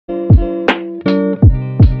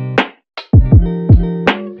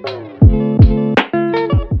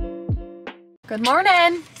Good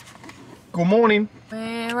morning. Good morning.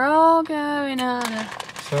 We're all going on a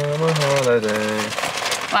summer holiday.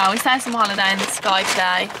 Wow, we say some holiday in the sky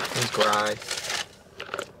today. It's grey.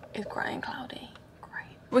 It's grey and cloudy. Great.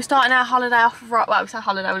 We're starting our holiday off right. Well, we say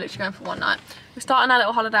holiday, we're literally going for one night. We're starting our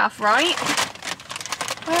little holiday off right.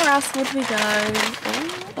 Where else would we go?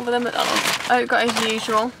 Oh, other than McDonald's. Oh, we've got as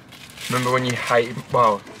usual. Remember when you hated,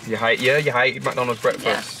 well, you hated McDonald's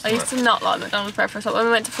breakfast? Yeah, I used to not like McDonald's breakfast. Like when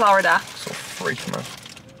we went to Florida. Sort of freak, man.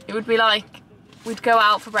 It would be like, we'd go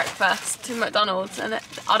out for breakfast to McDonald's and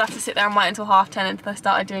I'd have to sit there and wait until 10:30 until I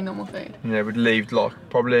started doing normal food. Yeah, we'd leave like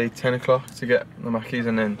probably 10 o'clock to get the Mackies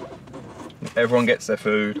and then everyone gets their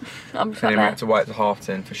food. I'm and then we had to wait till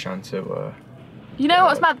 10:30 for Shan to... You know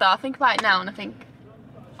what's mad though? I think about it now and I think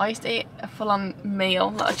I used to eat a full-on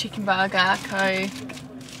meal, like a chicken burger, Coke,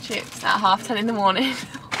 chips at 10:30 in the morning.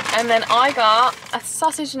 And then I got a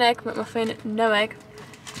sausage and egg McMuffin, no egg.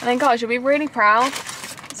 And then guys, you'll be really proud.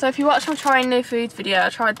 So if you watch my trying new foods video, I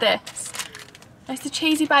tried this. It's the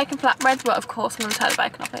cheesy bacon flatbreads, but of course I'm going to take the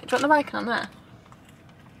bacon off it. Do you want the bacon on there?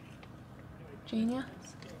 Genius.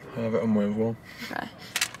 I have it on with one. Okay.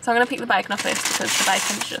 So I'm going to pick the bacon off this because the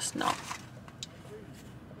bacon's just not.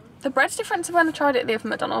 The bread's different to when I tried it at the other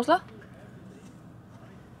McDonald's, look.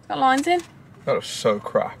 It's got lines in. That was so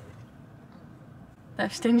crap.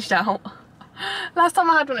 They've stinged out. Last time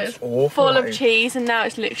I had one it was awful, full of cheese and now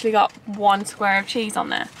it's literally got one square of cheese on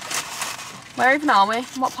there. Where even are we?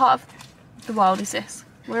 What part of the world is this?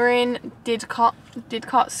 We're in Didcot.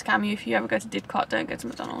 Didcot scam you. If you ever go to Didcot, don't go to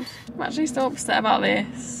McDonald's. I'm actually still upset about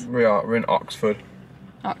this. We're in Oxford.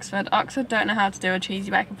 Oxford don't know how to do a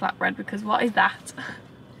cheesy bacon flatbread because what is that?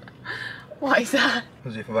 What is that?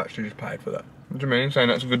 As if I've actually just paid for that. What do you mean? Saying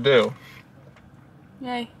that's a good deal?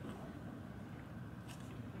 Yay.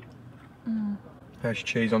 How's your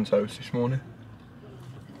cheese on toast this morning?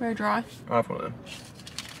 Very dry. I have one of them.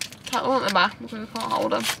 Take them at the back because we can't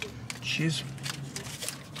hold them. Cheese.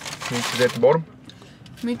 Meat is at the bottom.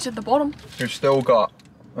 Meat's at the bottom. We've still got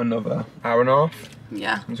another hour and a half.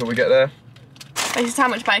 Yeah. Until we get there. This is how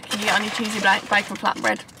much bacon you get on your cheesy bacon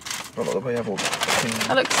flatbread. I love the way you have all that.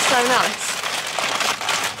 That looks so nice.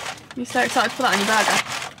 You're so excited to put that on your burger?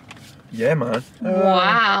 Yeah, man.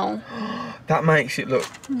 Wow. That makes it look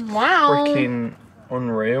freaking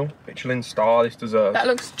unreal. Michelin star, this dessert. That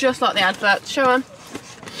looks just like the advert. Show them.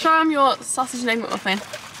 Show them your sausage and egg McMuffin.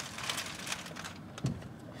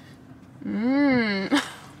 Mmm.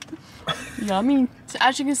 Yummy. So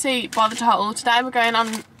as you can see by the title, today we're going on,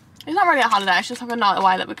 it's not really a holiday, it's just like a night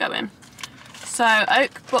away that we're going. So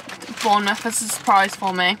Oak booked Bournemouth as a surprise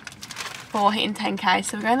for me for hitting 10k,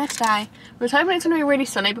 so we're going there today. We were hoping it's going to be really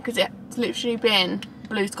sunny because it's literally been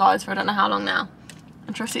blue skies for I don't know how long now.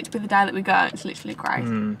 I trust it to be the day that we go. It's literally great.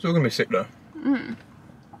 It's all going to be sick though.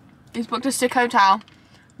 He's booked a sick hotel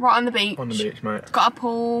right on the beach. On the beach, mate. It's got a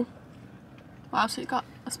pool. What else has it got?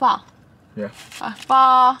 A spa. Yeah. A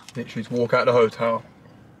spa. Literally just walk out of the hotel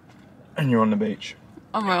and you're on the beach.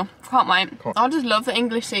 Unreal. Can't wait. I just love the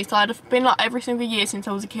English seaside. I've been like every single year since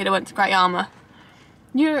I was a kid. I went to Great Yarmouth.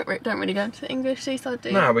 You don't really go to the English seaside, do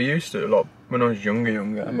you? Nah, we used to, like, when I was younger,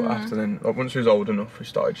 but after then, like, once we was old enough, we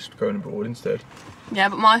started just going abroad instead. Yeah,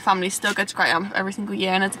 but my family still go to Great Yarmouth every single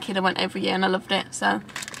year, and as a kid I went every year and I loved it, so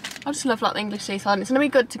I just love like the English seaside, and it's going to be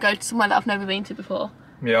good to go to somewhere that I've never been to before.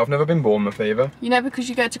 Yeah, I've never been Bournemouth either. You know, because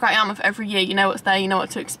you go to Great Yarmouth every year, you know what's there, you know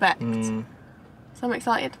what to expect. So I'm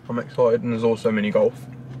excited. I'm excited, and there's also mini golf.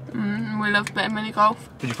 We love a bit of mini golf.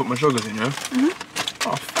 Did you put my sugars in, yeah?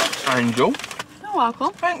 Oh, thanks, Angel. You're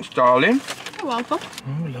welcome. Thanks, darling. You're welcome.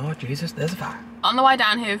 Oh, Lord Jesus, there's a fact. On the way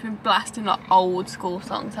down here, we've been blasting like old school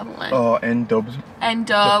songs, haven't we? Oh, N-dubs.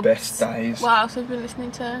 N-dubs. The best days. What else have we been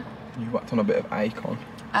listening to? You whacked on a bit of Akon.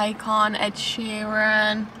 Akon, Ed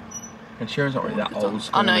Sheeran. Ed Sheeran's not really that old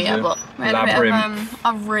school. I know, yeah, but we had Labyrinth. a bit of,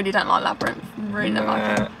 I really don't like Labyrinth. Really don't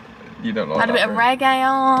like it. You don't like Had a bit of reggae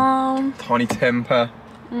on. Tiny Temper.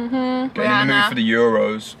 Getting in the mood for the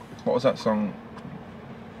Euros. What was that song?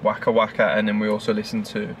 Waka Waka, and then we also listened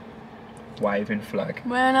to Waving Flag.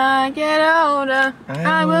 When I get older,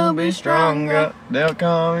 I will be stronger. They'll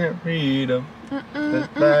call me freedom.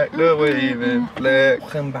 Just like the waving flag.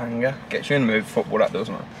 Fucking banger. Gets you in the mood for football, that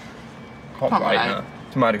doesn't it? Can't wait now.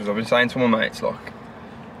 It's mad because I've been saying to my mates, like,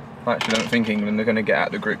 I actually don't think England are going to get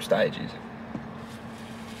out the group stages.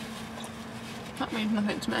 That means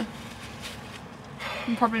nothing to me.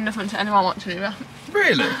 And probably nothing to anyone watching either.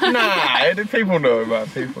 Really? Nah, people know, man.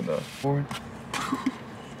 People know. Boring.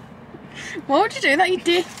 Why would you do that, you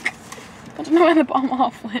dick? I don't know where the bottom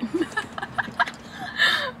half went.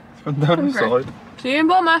 From down the side. See you in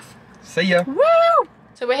Bournemouth. See ya. Woo!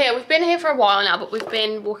 So we're here. We've been here for a while now, but we've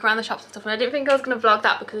been walking around the shops and stuff, and I didn't think I was going to vlog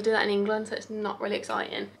that because I do that in England, so it's not really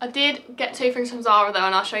exciting. I did get 2 things from Zara though,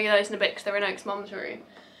 and I'll show you those in a bit because they're in Oak's mum's room.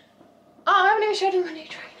 Oh, I haven't even showed him my new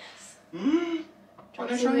trainers.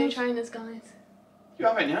 What new trainers, guys? You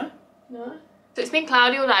haven't, yeah? No. So it's been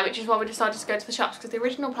cloudy all day, which is why we decided to go to the shops, because the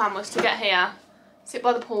original plan was to get here, sit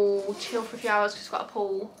by the pool, chill for a few hours because we've got a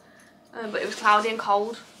pool, but it was cloudy and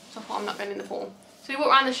cold, so I thought I'm not going in the pool. So we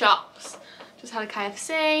walked around the shops, just had a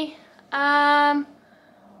KFC.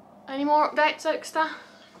 Any more updates, Oakster?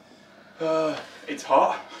 It's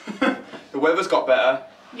hot. The weather's got better.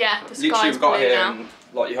 Yeah, the Literally, sky's we've got blue here, now. and,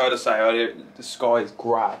 like you heard us say earlier, the sky is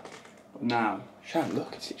grey. But now, Shan,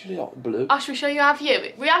 look, it's literally like blue. Oh, should we show you our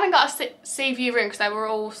view? We haven't got a sea view room because they were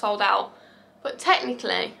all sold out. But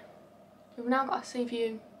technically, we've now got a sea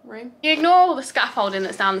view room. You ignore all the scaffolding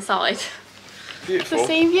that's down the side. Beautiful. The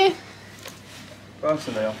sea view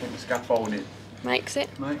Personally, I think the scaffolding makes it.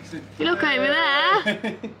 makes it. You look over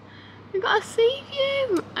there. We've got a sea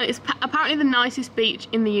view. And it's apparently the nicest beach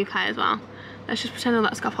in the UK as well. Let's just pretend all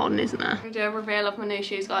that scaffolding isn't there. I'm going to do a reveal of my new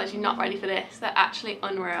shoes, guys. You're not ready for this. They're actually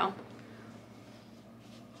unreal.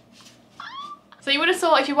 So you would have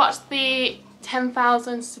thought if you watched the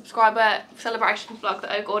 10,000 subscriber celebration vlog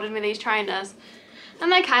that Oak ordered me these trainers.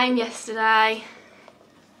 And they came yesterday.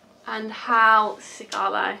 And how sick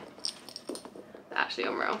are they? They're actually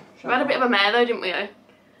unreal. We had a bit of a mare though, didn't we, Oak?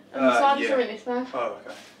 Yeah. This bag. Oh,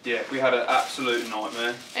 okay. Yeah, we had an absolute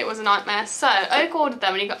nightmare. It was a nightmare. So Oak ordered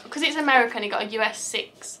them and he got, because it's American, he got a US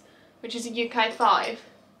 6, which is a UK 5.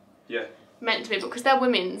 Yeah. Meant to be, but because they're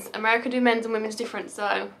women's, America do men's and women's different,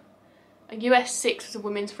 so a US 6 was a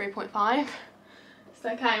women's 3.5. So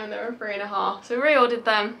they came and they were a 3.5. So we reordered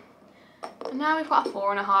them. And now we've got a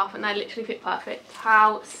 4.5 and they literally fit perfect.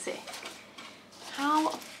 How sick. How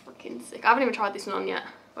freaking sick. I haven't even tried this one on yet,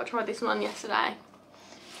 but I tried this one on yesterday.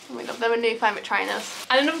 Oh my god, they're my new favourite trainers.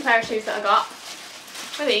 And another pair of shoes that I got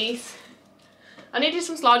were these. I needed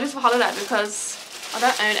some sliders for holiday because I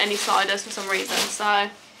don't own any sliders for some reason, so I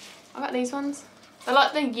got these ones. They're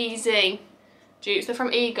like the Yeezy dupes, they're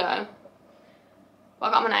from Ego. But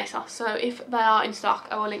I got them on ASOS, so if they are in stock,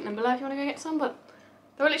 I will link them below if you want to go get some, but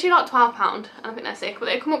they were literally like £12 and I think they're sick, but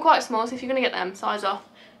they come up quite small, so if you're going to get them, size up.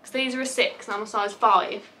 Because these are a 6 and I'm a size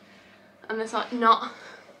 5, and there's like not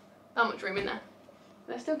that much room in there.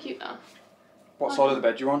 They're still cute though. What side of the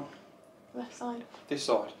bed do you want? Left side. This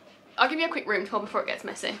side. I'll give you a quick room tour before it gets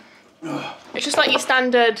messy. It's just like your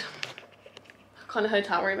standard kind of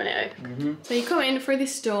hotel room, isn't it? So you come in through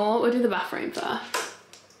this door, we'll do the bathroom first.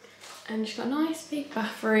 And you've got a nice big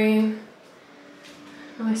bathroom.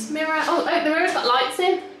 Nice mirror. Oh, the mirror's got lights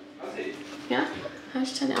in. That's it. Yeah? How'd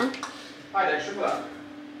you turn it on? Hi, extra for that.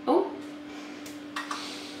 Oh.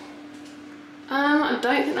 I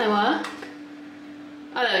don't think they work.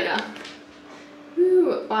 Oh, there we go.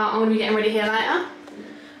 Ooh, wow, I'm going to be getting ready here later.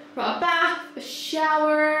 Got a bath, a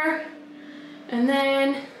shower, and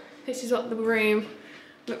then this is what the room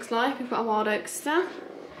looks like. We've got a wild oak stuff,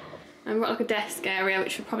 and we've got like a desk area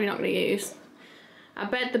which we're probably not going to use. Our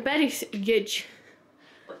bed, the bed is huge.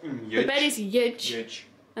 The bed is huge.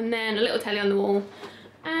 And then a little telly on the wall,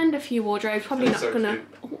 and a few wardrobes. Probably not so gonna. cute.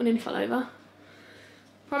 Oh, and then fall over.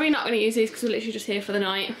 Probably not gonna use these because we're literally just here for the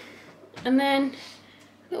night. And then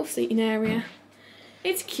a little seating area.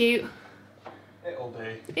 It's cute. It'll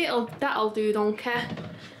do. That'll do, don't care.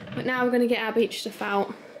 But now we're gonna get our beach stuff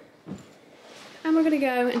out. And we're gonna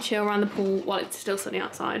go and chill around the pool while it's still sunny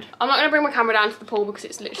outside. I'm not gonna bring my camera down to the pool because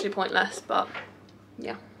it's literally pointless, but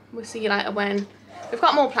yeah, we'll see you later when we've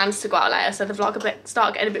got more plans to go out later, so the vlog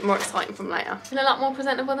start getting a bit more exciting from later. And a lot more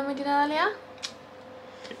presentable than we did earlier.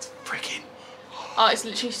 It's freaking. Oh, it's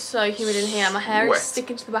literally so humid in here. My hair Wet. is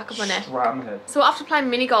sticking to the back of my neck. Right on my head. So we're after playing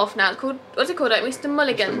mini golf now. It's called, what's it called? Mr.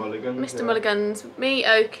 Mulligan. Mr. Mulligan's, Mr. yeah. Mulligan's. Me,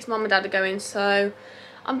 Oak, his mum and dad are going, so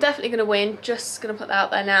I'm definitely going to win. Just going to put that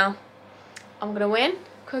out there now. I'm going to win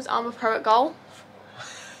because I'm a pro at golf.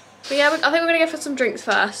 But yeah, I think we're going to go for some drinks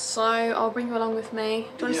first, so I'll bring you along with me.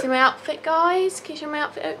 Do you want to see my outfit, guys? Can you show my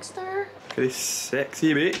outfit, Oakster? Look at this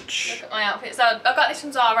sexy bitch. Look at my outfit. So I got this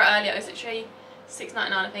from Zara earlier. It's literally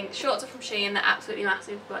 £6.99, I think. Shorts are from Shein. They're absolutely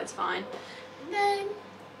massive, but it's fine. And then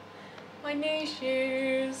my new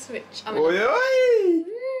shoes, which I'm in. Oi, oi.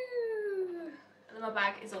 And then my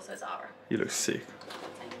bag is also Zara. You look sick.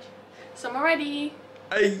 Thank you. So I'm ready.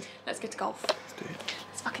 Hey. Let's get to golf. Let's do it.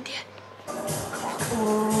 Let's fucking do it.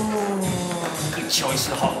 Good choice,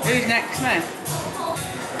 the hot one. Who's next, mate?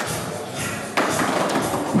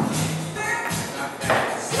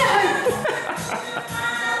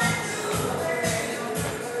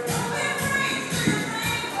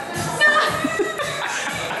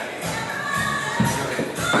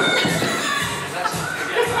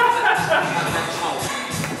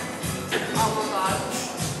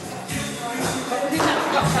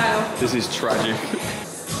 This is tragic.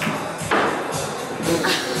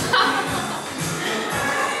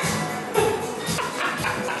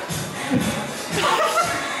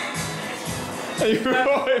 Are you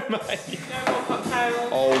right, mate? No more cocktails.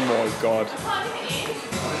 Oh my god.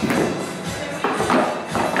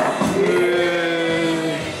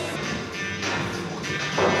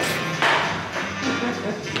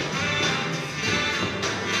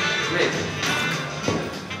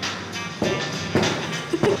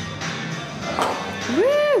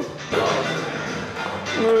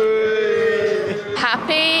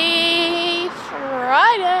 Happy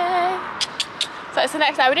Friday! So it's the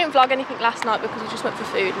next day. We didn't vlog anything last night because we just went for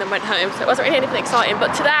food and then went home, so it wasn't really anything exciting.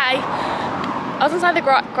 But today, I was gonna say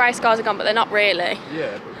the grey skies are gone, but they're not really.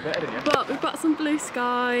 Yeah, but better than you. But we've got some blue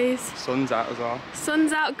skies. Sun's out as well.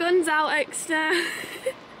 Sun's out, guns out, extra.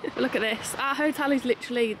 Look at this. Our hotel is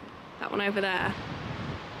literally that one over there.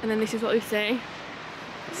 And then this is what we see.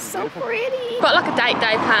 So pretty. Got like a date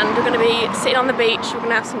day planned. We're going to be sitting on the beach. We're going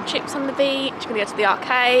to have some chips on the beach. We're going to go to the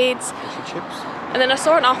arcades. Some chips. And then I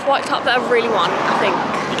saw an off-white top that I really want, I think.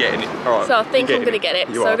 You're getting it. All right. So I think I'm going to get it.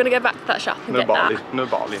 So we're going to go back to that shop and get that. No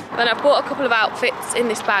bottling. And I've bought a couple of outfits in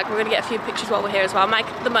this bag. We're going to get a few pictures while we're here as well. Make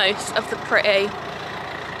the most of the pretty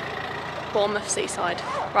Bournemouth seaside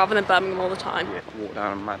rather than Birmingham all the time. Yeah, walk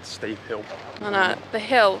down a mad steep hill. I know. The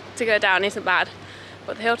hill to go down isn't bad,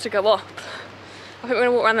 but the hill to go up, I think we're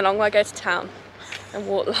going to walk around the long way, go to town and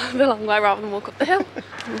walk the long way rather than walk up the hill.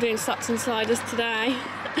 I'm doing slots and sliders today.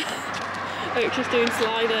 Oak just doing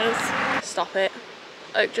sliders. Stop it.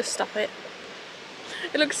 Oak, just stop it.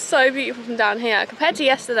 It looks so beautiful from down here. Compared to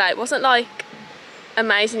yesterday, it wasn't like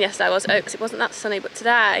amazing yesterday, was it, Oak? 'Cause it wasn't that sunny, but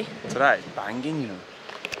today... Today it's banging, you know.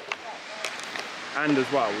 And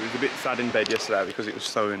as well, we was a bit sad in bed yesterday because it was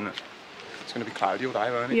snowing. It's going to be cloudy all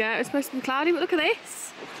day, won't it? Yeah, it was supposed to be cloudy, but look at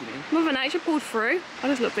this. Mother Nature pulled through. I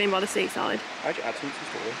just love being by the seaside. How'd you add something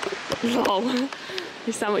to the story? Lol.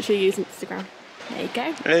 This is how much you use Instagram. There you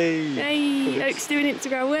go. Hey! Hey! Oak's doing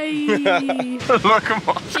Instagram. Hey! Look, come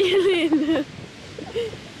on. Chilling.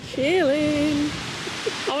 Chilling.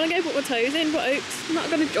 I want to go put my toes in, but Oak's not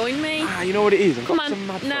going to join me. Ah, you know what it is? I've Come got on. some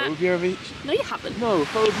mad Nah. phobia of each. No, you haven't. No,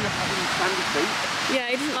 phobia of having sandy feet. Yeah,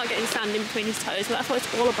 he doesn't like getting sand in between his toes, but that's what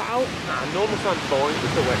it's all about. Nah, normal sand's fine,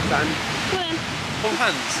 just the wet sand. Come on then. Hold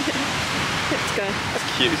hands. Let's go. That's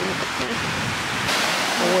cute, isn't it? Yeah.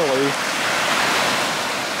 Oh, well,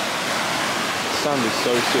 sand is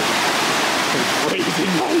so sick. It's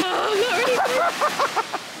freezing, mate. Oh, I'm not ready for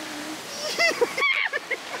it.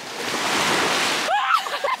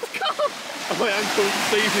 My ankle's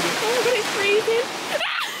freezing. Oh my god, it's freezing.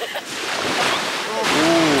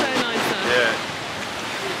 So nice though. Yeah.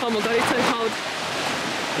 Oh my god, it's so cold.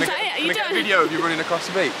 Is that it? Are you Can I get a done? video of you running across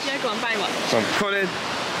the beach? Yeah, go on, bang one. Come on. Come on in.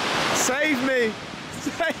 Save me!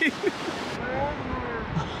 Save me!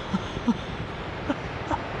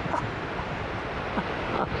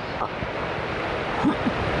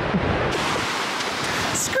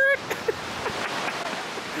 Skirt!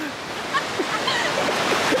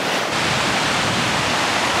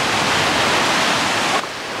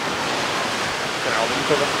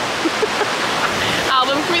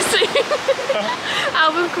 Album coming soon.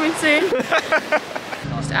 Album coming soon.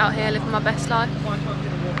 Just out here living my best life.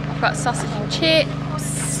 I've got sausage and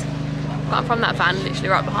chips. Got from that van literally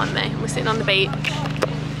right behind me. We're sitting on the beach.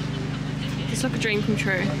 It's like a dream come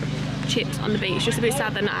true. Chips on the beach. Just a bit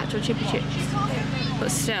sad they're not actual chippy chips.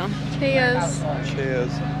 But still. Cheers.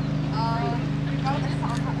 Cheers.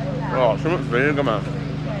 Oh, so much vinegar, man.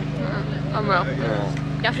 Unreal. Oh.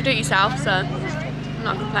 You have to do it yourself, so I'm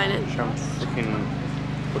not complaining. Shan't freaking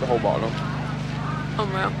put the whole bottle on.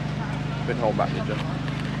 Unreal. Been hold back, did you?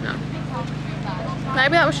 No.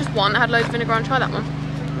 Maybe that was just one that had loads of vinegar on. Try that one.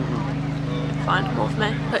 Fine, more for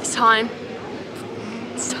me. But it's time.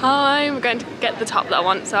 It's time. We're going to get the top that I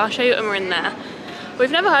want, so I'll show you when we're in there.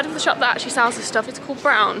 We've never heard of the shop that actually sells this stuff. It's called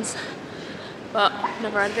Brown's. But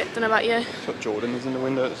never heard of it. Don't know about you. It's got Jordan is in the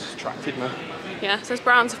window. It's attracted me. Yeah, it says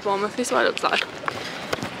Brown's of Bournemouth. This is what it looks like.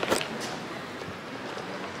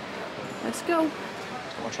 Let's go.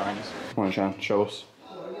 What are trainers? Come on, Shan, show us.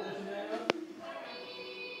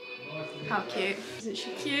 How cute. Isn't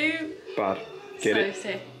she cute? Bad. Get it. So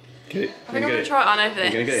sick. Get it. I think I'm going to try it on over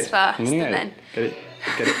You're gonna get this it. first You're and gonna then. Get it.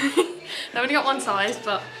 Get it. I've only got one size,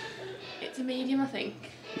 but it's a medium, I think.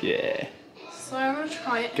 Yeah. So I'm going to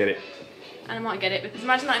try it. Get it. And I might get it, because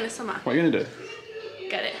imagine that in the summer. What are you gonna do?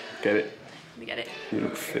 Get it. Get it. Let me get it. You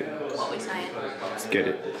look fit. What are we saying? Just get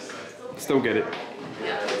it. Still get it.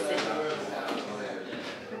 Yeah, that's it.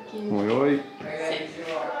 Freaking Oi, oi. sick.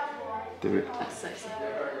 Do it. That's so sick.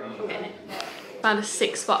 I'm getting it. Found a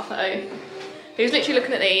 6 spot photo. He was literally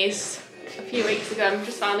looking at these a few weeks ago and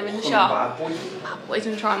just found them in the shop. But he's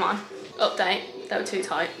gonna try mine. Update, they were too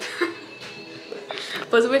tight.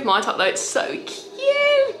 But with my top though, it's so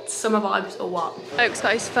cute. Summer vibes or what? Oak's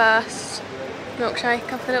got his first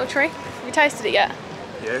milkshake off the little tree. Have you tasted it yet?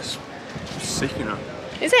 Yes. Sick, you know.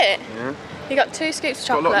 Is it? Yeah. You got 2 scoops of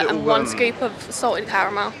Got chocolate like little, and 1 scoop of salted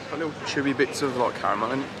caramel. Got little chewy bits of like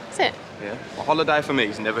caramel in it. Is it? Yeah. A holiday for me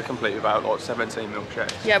is never complete without like 17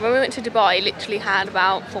 milkshakes. Yeah, when we went to Dubai, he literally had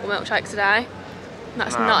about 4 milkshakes a day.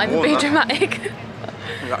 That's Nah, not even more being than that. dramatic.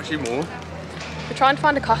 There's actually more. We're trying to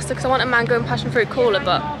find a Costa because I want a mango and passion fruit cooler,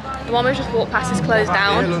 but the one we just walked past is closed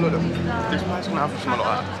down. Yeah, look. This place gonna have something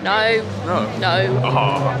like that. No. No. No.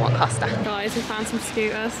 Oh. What Costa? Guys, we found some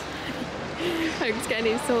scooters. Hope's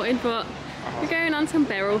getting it sorted, but we're going on some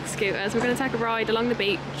barrel scooters. We're going to take a ride along the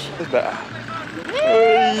beach. It's better.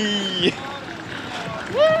 Hey.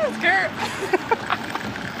 Woo, skirt!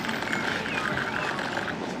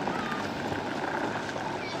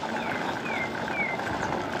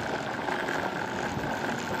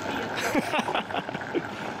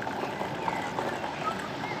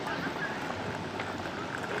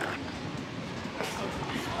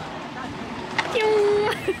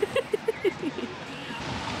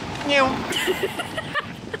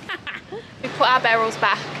 We put our barrels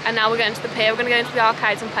back and now we're going to the pier. We're going to go into the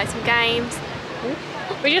arcades and play some games.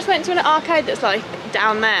 We just went to an arcade that's like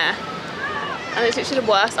down there and it's literally the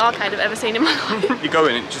worst arcade I've ever seen in my life. You go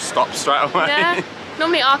in, it just stops straight away. Yeah.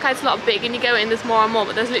 Normally arcades are a lot big and you go in, there's more and more,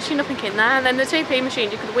 but there's literally nothing in there. And then the 2p machine,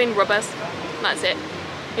 you could win rubbers. And that's it.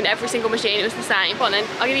 In every single machine it was the same. Come on then,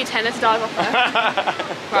 I'll give you a tenner to dive off there.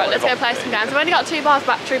 Right, let's go play some games. I've only got 2 bars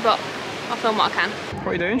battery, but I'll film what I can. What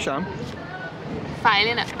are you doing, Sham?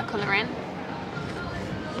 Failing at a colouring.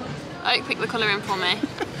 Oak picked the colour in for me.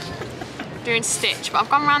 Doing Stitch, but I've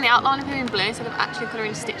gone around the outline of him in blue instead of actually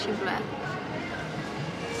colouring Stitch in blue.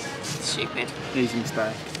 Stupid. Easy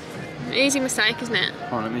mistake. Easy mistake, isn't it?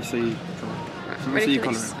 Come on, let me see. Right, ready for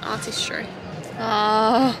this artistry.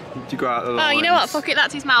 Oh. Did you go out the lines? Oh, you know what? Fuck it,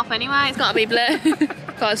 that's his mouth anyway. It's got to be blue.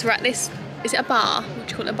 Guys, we're at this. Is it a bar? What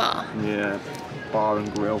do you call it, a bar? Yeah, bar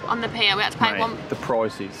and grill. On the pier, we had to pay Mate, the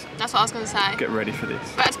prices. That's what I was going to say. Get ready for this.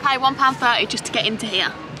 We had to pay £1.30 just to get into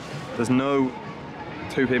here. There's no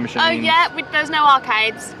 2p machine. Oh yeah, there's no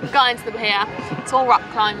arcades. We've got into the pier. It's all rock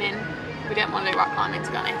climbing. We don't want to do rock climbing, to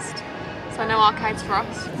be honest. So no arcades for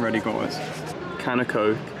us. Ready, guys. Can of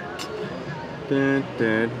Coke. Dun,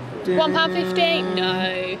 dun, dun. £1.50?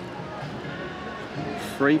 No.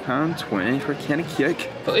 £3.20 for a can of Coke.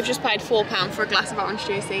 But we've just paid £4 for a glass of orange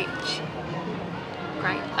juice each.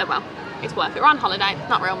 Great. Oh well, it's worth it. We're on holiday,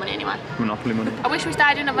 not real money anyway. Monopoly money. I wish we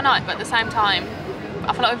stayed another night, but at the same time,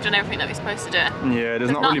 I feel like we've done everything that we're supposed to do. Yeah, there's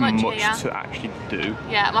not really much to actually do.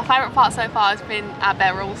 Yeah, my favourite part so far has been our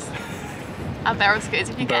barrels. Our barrel scooters.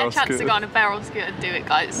 If you get a chance to go on a barrel scooter, do it,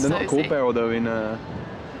 guys. It's They're so not called sick. barrel though in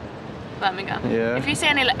Birmingham. Yeah. If you see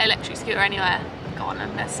any electric scooter anywhere, go on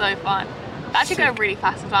them. They're so fun. They actually go really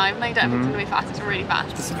fast as well. Even though you don't think it's going to be fast, it's really fast.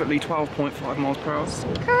 Specifically 12.5 miles per hour.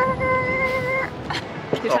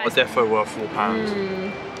 Oh, defo worth £4.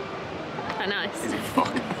 Quite nice.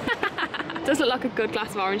 Fuck. Does look like a good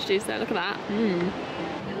glass of orange juice though, look at that.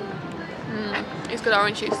 It's good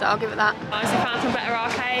orange juice though, I'll give it that. I actually found some better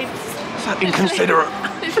arcades. Is that inconsiderate?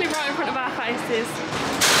 Literally right in front of our faces.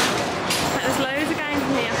 Like, there's loads of games in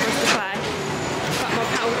here for us to play. Got more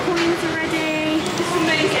power coins already.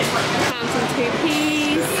 Found some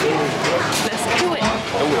 2p's. Let's do it. I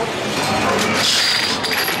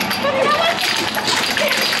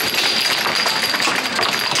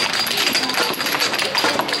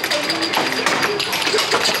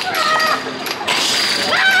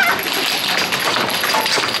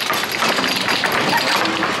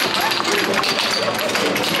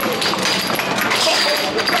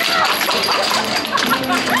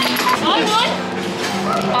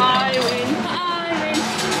win.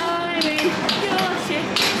 Your shit.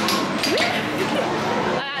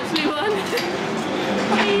 I actually won.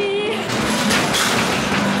 Hey.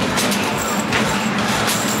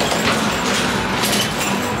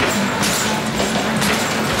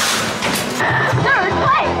 Third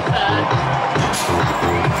place.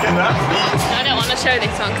 I don't want to show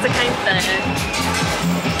this one because I came third.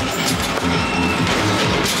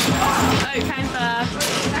 Oh, it came first.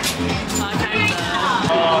 I came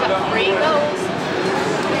first. I've got 3 goals.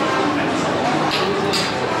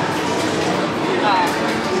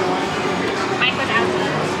 Mike was out.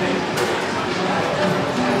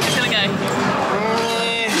 It's gonna go.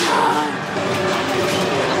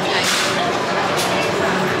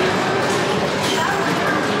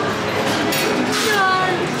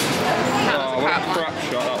 What a crap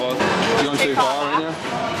shot that was. You gone too far?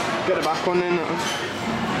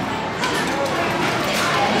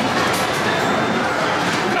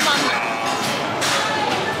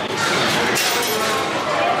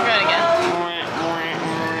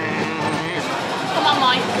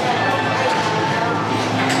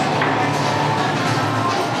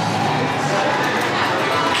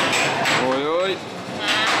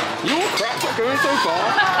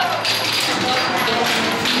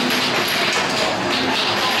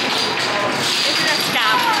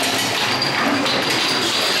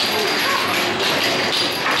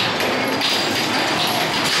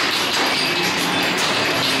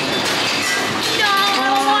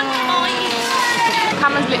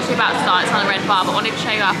 start, it's on a red bar, but I wanted to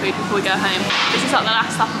show you our food before we go home. This is like the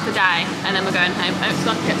last stop of the day, and then we're going home. Oak's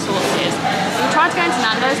gone to get sausages. We tried to go into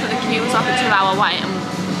Nando's, but the queue was like a 2-hour wait, and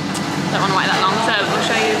don't want to wait that long, so we'll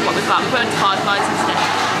show you what we've got. We went to Five Guys